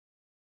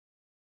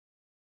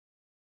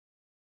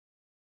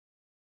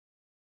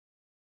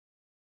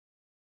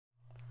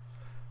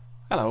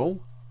Hello,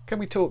 can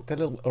we talk the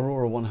little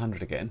Aurora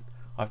 100 again?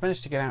 I've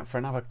managed to get out for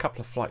another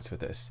couple of flights with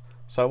this,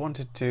 so I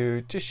wanted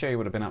to just show you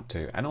what I've been up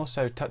to and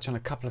also touch on a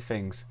couple of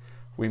things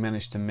we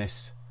managed to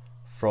miss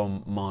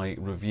from my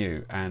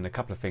review and a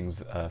couple of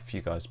things a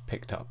few guys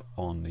picked up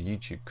on the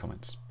YouTube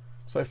comments.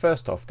 So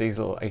first off, these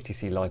little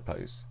ATC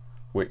lipos,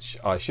 which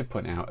I should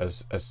point out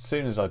as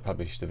soon as I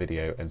published a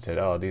video and said,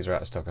 oh, these are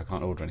out of stock, I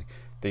can't order any,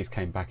 these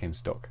came back in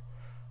stock.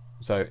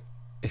 So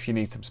if you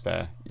need some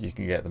spare, you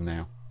can get them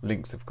now.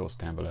 Links of course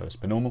down below as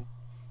per normal.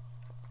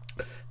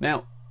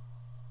 Now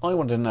I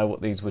wanted to know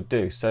what these would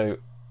do, so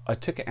I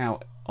took it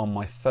out on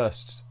my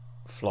first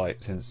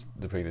flight since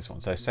the previous one,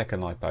 so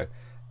second lipo,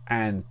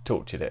 and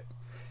tortured it.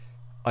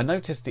 I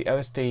noticed the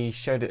OSD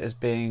showed it as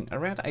being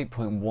around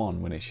 8.1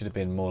 when it should have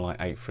been more like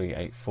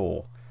 8.3,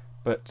 8.4,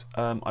 but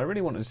I really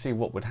wanted to see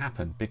what would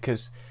happen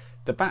because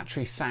the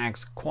battery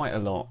sags quite a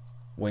lot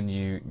when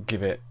you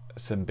give it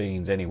some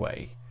beans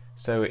anyway,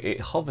 so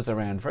it hovers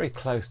around very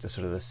close to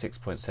sort of the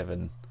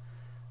 6.7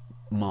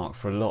 mark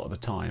for a lot of the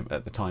time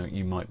at the time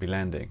you might be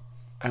landing.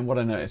 And what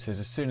I noticed is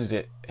as soon as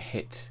it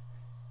hit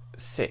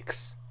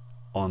 6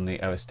 on the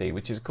OSD,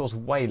 which is of course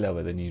way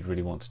lower than you'd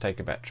really want to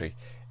take a battery,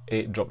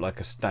 it dropped like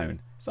a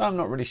stone. So I'm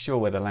not really sure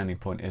where the landing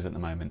point is at the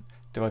moment.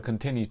 Do I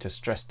continue to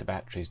stress the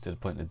batteries to the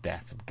point of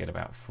death and get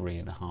about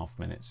 3.5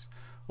 minutes,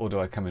 or do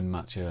I come in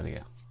much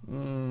earlier?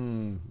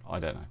 I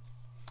don't know.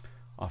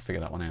 I'll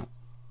figure that one out.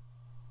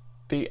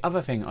 The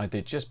other thing I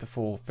did just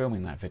before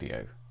filming that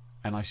video,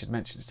 and I should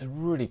mention it's a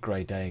really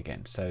grey day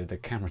again, so the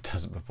camera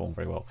doesn't perform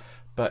very well,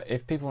 but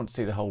if people want to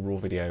see the whole raw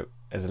video,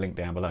 there's a link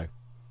down below.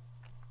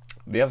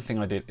 The other thing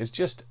I did is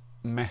just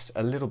mess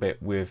a little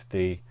bit with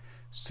the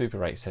super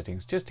rate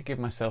settings just to give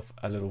myself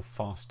a little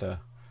faster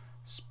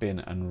spin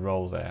and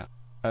roll there.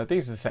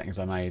 These are the settings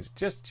I made,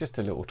 just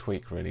a little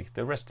tweak really,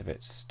 the rest of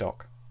it's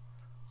stock.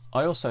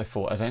 I also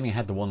thought, as I only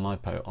had the one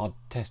lipo, I'd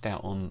test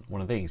out on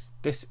one of these.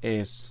 This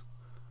is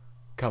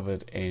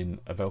covered in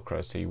a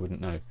Velcro so you wouldn't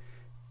know.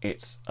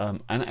 It's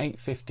an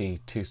 850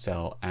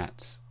 2-cell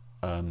at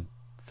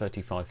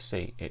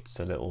 35C. It's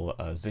a little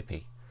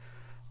zippy,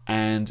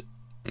 and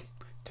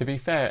to be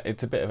fair,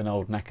 it's a bit of an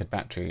old knackered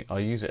battery. I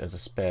use it as a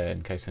spare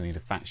in case I need a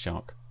Fat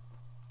Shark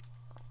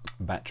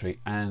battery,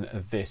 and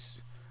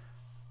this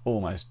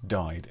almost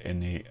died in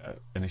the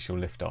initial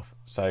liftoff.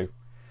 So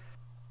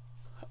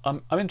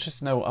I'm interested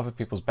to know what other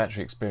people's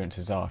battery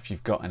experiences are, if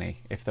you've got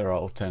any, if there are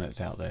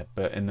alternates out there.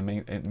 But in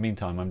the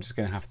meantime, I'm just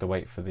going to have to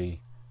wait for the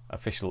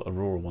official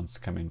Aurora ones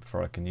to come in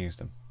before I can use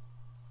them.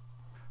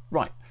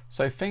 Right,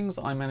 so things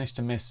I managed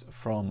to miss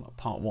from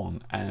part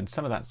 1, and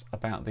some of that's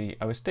about the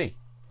OSD.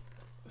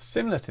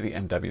 Similar to the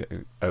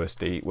MW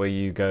OSD, where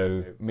you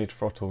go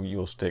mid-throttle,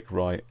 yaw stick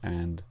right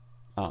and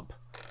up.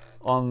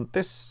 On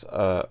this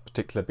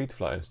particular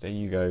Betaflight OSD,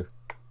 you go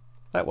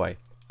that way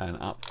and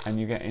up, and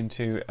you get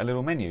into a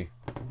little menu,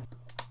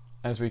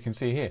 as we can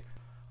see here.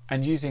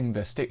 And using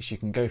the sticks you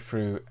can go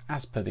through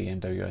as per the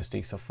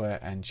MWSD software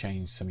and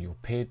change some of your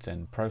PIDs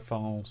and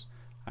profiles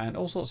and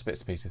all sorts of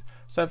bits and pieces.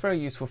 So a very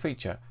useful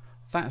feature.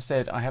 That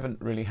said, I haven't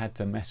really had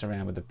to mess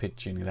around with the PID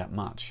tuning that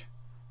much.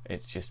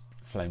 It's just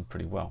flown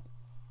pretty well.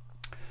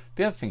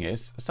 The other thing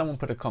is, someone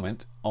put a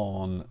comment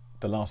on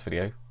the last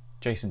video,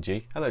 Jason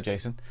G, hello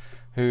Jason,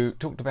 who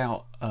talked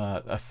about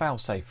a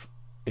failsafe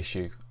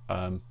issue,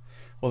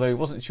 although he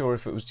wasn't sure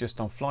if it was just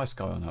on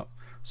FlySky or not.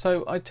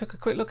 So I took a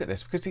quick look at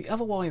this because the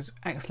otherwise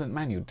excellent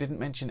manual didn't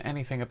mention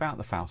anything about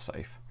the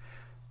failsafe.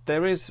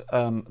 There is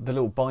the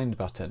little bind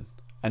button,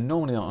 and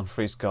normally on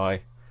FreeSky,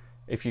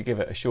 if you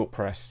give it a short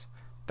press,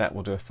 that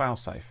will do a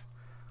failsafe.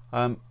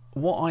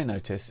 What I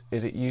notice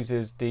is it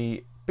uses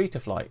the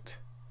Betaflight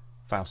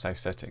failsafe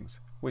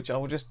settings, which I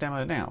will just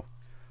demo now.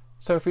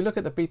 So if we look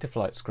at the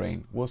Betaflight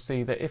screen, we'll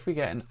see that if we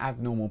get an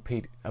abnormal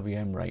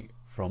PWM rate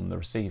from the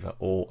receiver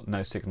or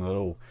no signal at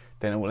all,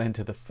 then it will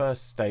enter the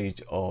first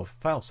stage of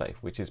failsafe,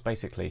 which is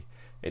basically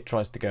it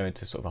tries to go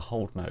into sort of a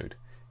hold mode.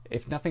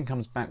 If nothing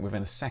comes back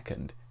within a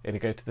second, it'll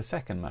go to the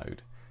second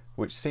mode,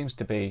 which seems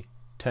to be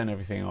turn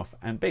everything off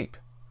and beep,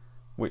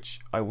 which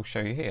I will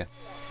show you here.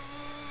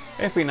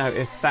 If we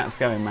notice that's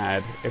going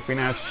mad, if we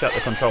now shut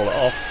the controller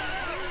off,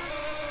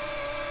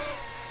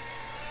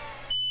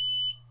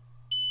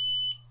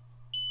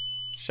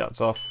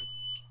 shuts off,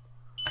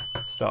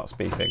 starts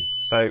beeping.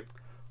 So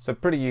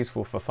pretty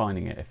useful for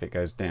finding it if it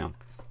goes down,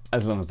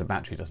 as long as the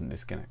battery doesn't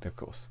disconnect, of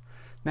course.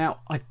 Now,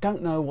 I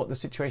don't know what the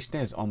situation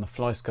is on the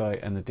FlySky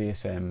and the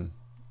DSM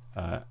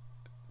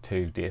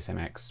 2,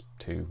 DSMX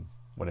 2,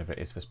 whatever it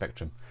is for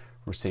Spectrum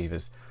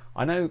receivers.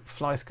 I know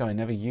FlySky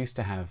never used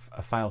to have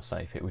a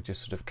failsafe, it would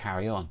just sort of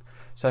carry on.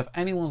 So if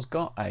anyone's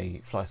got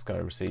a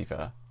FlySky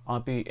receiver,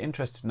 I'd be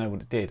interested to know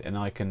what it did, and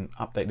I can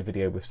update the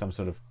video with some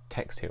sort of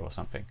text here or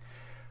something.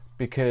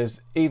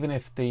 Because even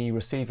if the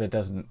receiver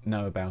doesn't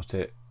know about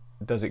it,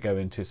 does it go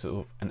into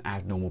sort of an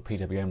abnormal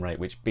PWM rate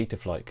which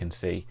Betaflight can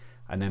see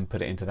and then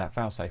put it into that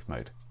failsafe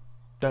mode?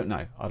 Don't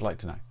know, I'd like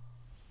to know.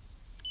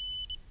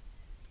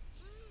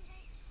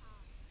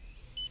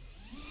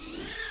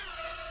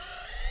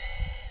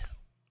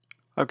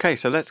 Okay,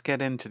 so let's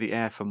get into the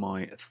air for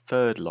my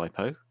third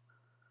lipo.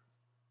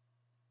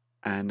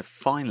 And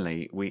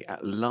finally, we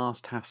at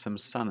last have some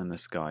sun in the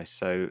sky,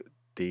 so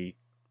the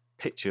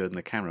picture in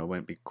the camera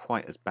won't be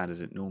quite as bad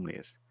as it normally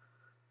is.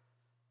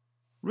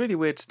 Really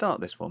weird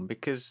start, this one,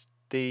 because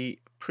the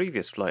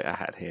previous flight I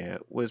had here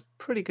was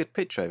pretty good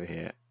picture over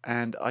here,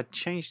 and I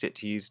changed it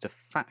to use the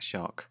Fat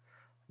Shark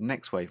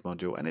Next Wave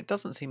module, and it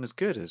doesn't seem as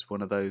good as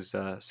one of those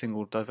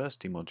single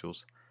diversity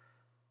modules.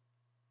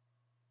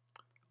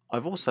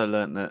 I've also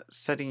learnt that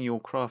setting your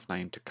craft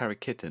name to Curry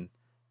Kitten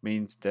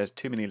means there's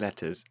too many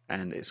letters,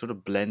 and it sort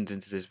of blends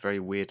into this very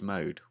weird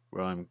mode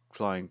where I'm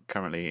flying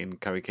currently in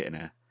Curry Kitten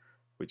Air,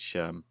 which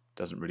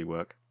doesn't really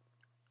work.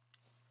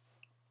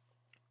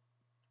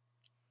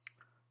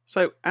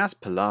 So as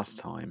per last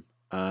time,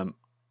 I'm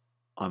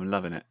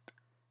loving it.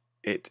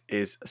 It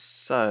is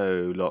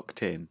so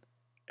locked in.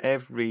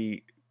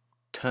 Every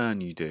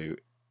turn you do,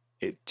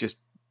 it just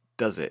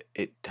does it.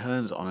 It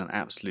turns on an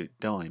absolute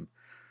dime.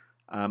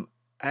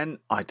 And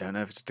I don't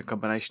know if it's the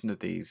combination of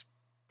these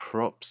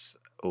props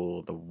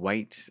or the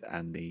weight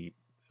and the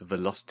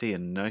velocity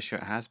and inertia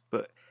it has,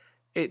 but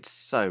it's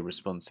so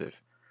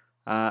responsive.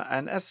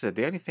 And as I said,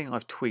 the only thing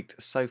I've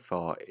tweaked so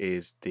far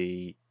is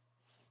the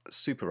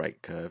Super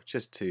 8 curve,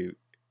 just to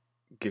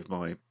give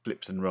my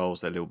blips and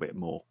rolls a little bit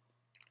more.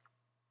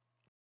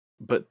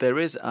 But there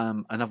is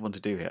another one to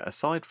do here.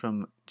 Aside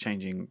from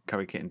changing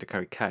Curry Kitten to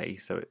Curry K,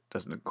 so it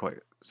doesn't look quite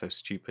so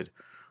stupid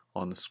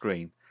on the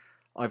screen,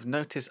 I've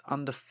noticed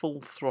under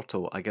full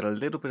throttle I get a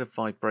little bit of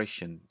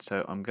vibration,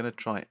 so I'm going to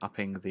try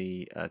upping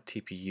the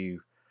TPU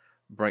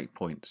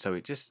breakpoint, so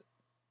it just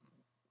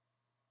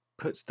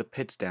puts the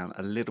PIDs down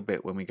a little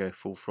bit when we go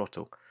full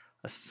throttle.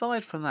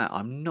 Aside from that,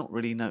 I'm not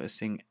really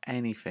noticing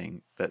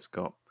anything that's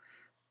got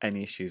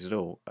any issues at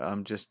all.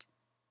 I'm just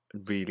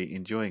really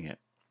enjoying it.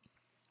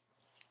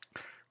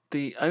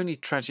 The only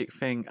tragic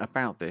thing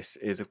about this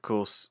is, of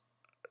course,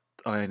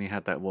 I only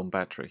had that one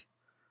battery.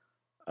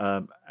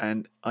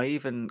 And I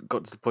even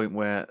got to the point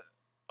where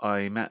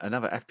I met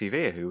another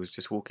FPVer who was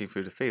just walking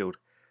through the field,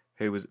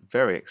 who was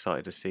very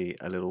excited to see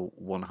a little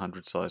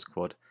 100 size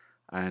quad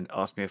and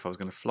asked me if I was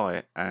going to fly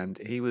it. And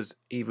he was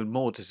even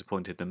more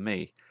disappointed than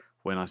me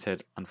when I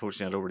said,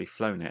 unfortunately, I'd already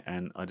flown it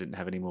and I didn't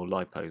have any more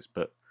lipos,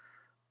 but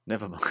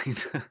never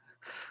mind.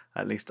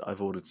 At least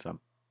I've ordered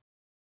some.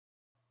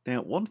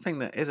 Now, one thing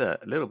that is a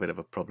little bit of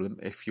a problem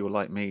if you're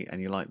like me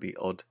and you like the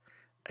odd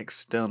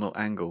external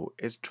angle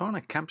is trying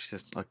to capture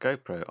this on a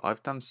GoPro.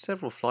 I've done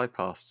several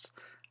flypasts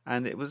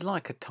and it was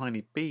like a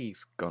tiny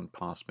bee's gone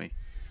past me.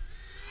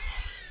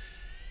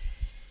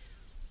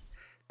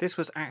 This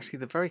was actually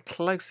the very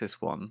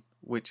closest one,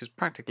 which was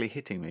practically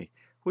hitting me,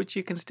 which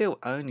you can still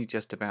only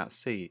just about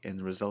see in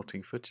the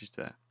resulting footage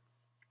there.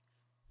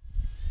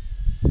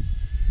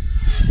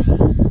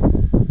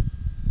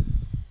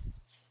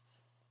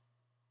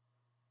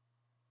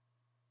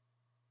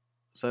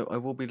 So I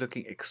will be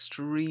looking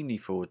extremely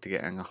forward to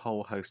getting a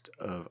whole host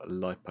of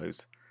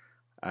lipos,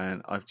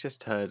 and I've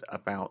just heard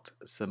about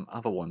some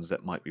other ones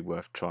that might be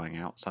worth trying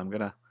out, so I'm going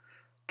to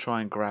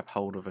try and grab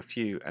hold of a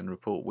few and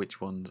report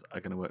which ones are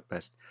going to work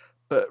best.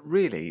 But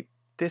really,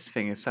 this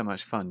thing is so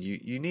much fun.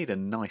 You need a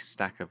nice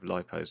stack of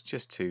lipos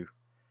just to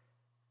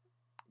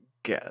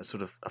get a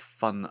sort of a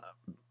fun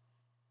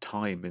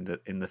time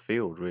in the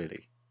field,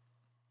 really.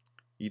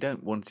 You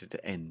don't want it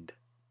to end.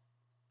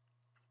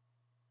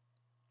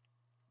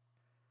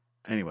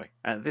 Anyway,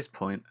 at this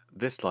point,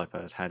 this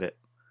lipo has had it,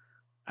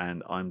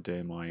 and I'm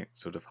doing my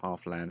sort of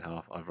half land,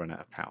 half I've run out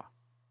of power.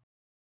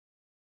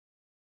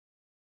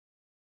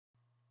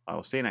 I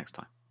will see you next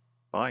time.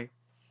 Bye.